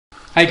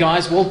Hey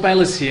guys, Walt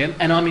Bayliss here,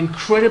 and I'm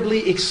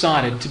incredibly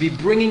excited to be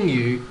bringing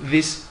you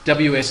this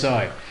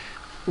WSO.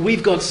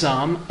 We've got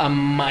some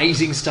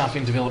amazing stuff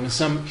in development,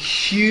 some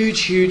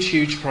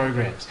huge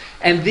programs,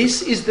 and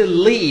this is the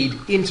lead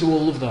into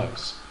all of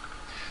those.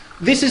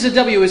 This is a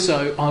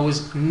WSO I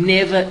was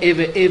never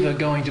ever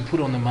going to put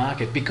on the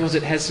market because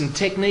it has some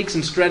techniques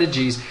and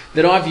strategies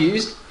that I've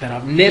used that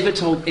I've never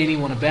told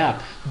anyone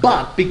about.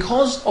 But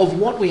because of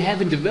what we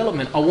have in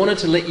development, I wanted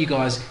to let you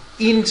guys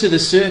into the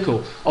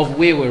circle of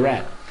where we're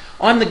at.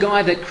 I'm the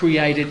guy that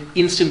created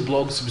Instant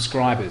Blog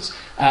Subscribers,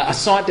 a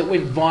site that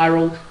went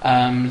viral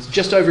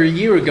just over a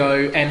year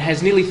ago and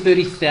has nearly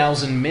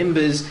 30,000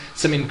 members,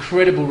 some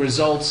incredible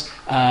results,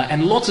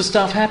 and lots of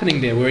stuff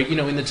happening there. We're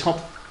in the top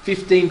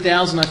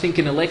 15,000, I think,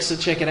 in Alexa.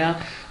 Check it out.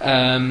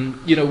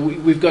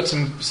 We've got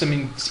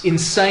some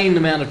insane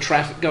amount of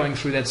traffic going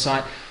through that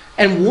site.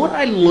 And what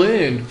I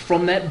learned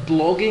from that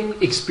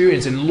blogging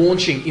experience and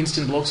launching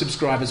Instant Blog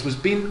Subscribers was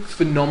been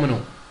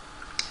phenomenal.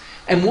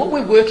 And what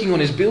we're working on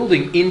is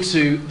building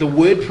into the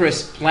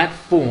WordPress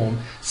platform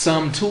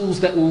some tools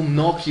that will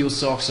knock your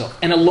socks off.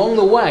 And along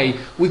the way,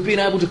 we've been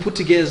able to put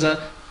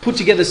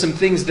together some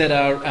things that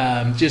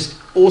are just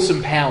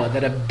awesome power,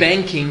 that are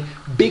banking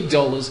big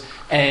dollars,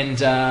 and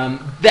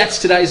that's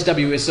today's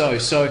WSO.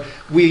 So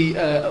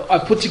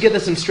I've put together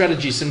some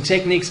strategies, some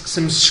techniques,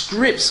 some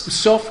scripts,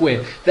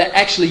 software that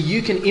actually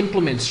you can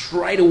implement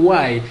straight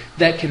away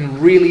that can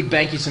really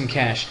bank you some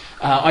cash.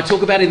 I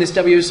talk about in this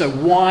WSO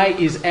why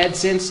is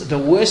AdSense the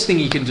worst thing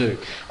you can do,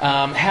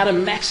 how to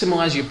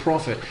maximize your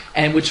profit,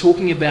 and we're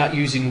talking about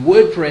using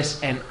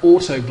WordPress and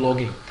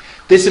Autoblogging.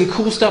 There's some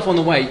cool stuff on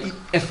the way.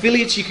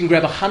 Affiliates, you can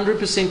grab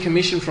 100%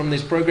 commission from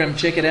this program.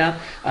 Check it out.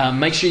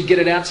 Make sure you get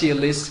it out to your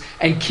list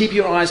and keep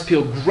your eyes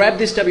peeled. Grab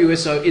this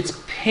WSO. It's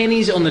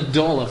pennies on the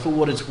dollar for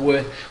what it's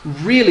worth,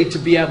 really, to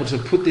be able to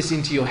put this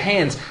into your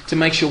hands to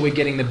make sure we're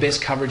getting the best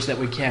coverage that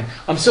we can.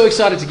 I'm so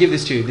excited to give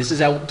this to you. This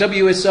is our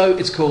WSO.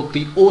 It's called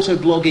the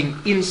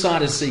Autoblogging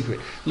Insider's Secret.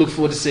 Look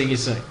forward to seeing you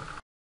soon.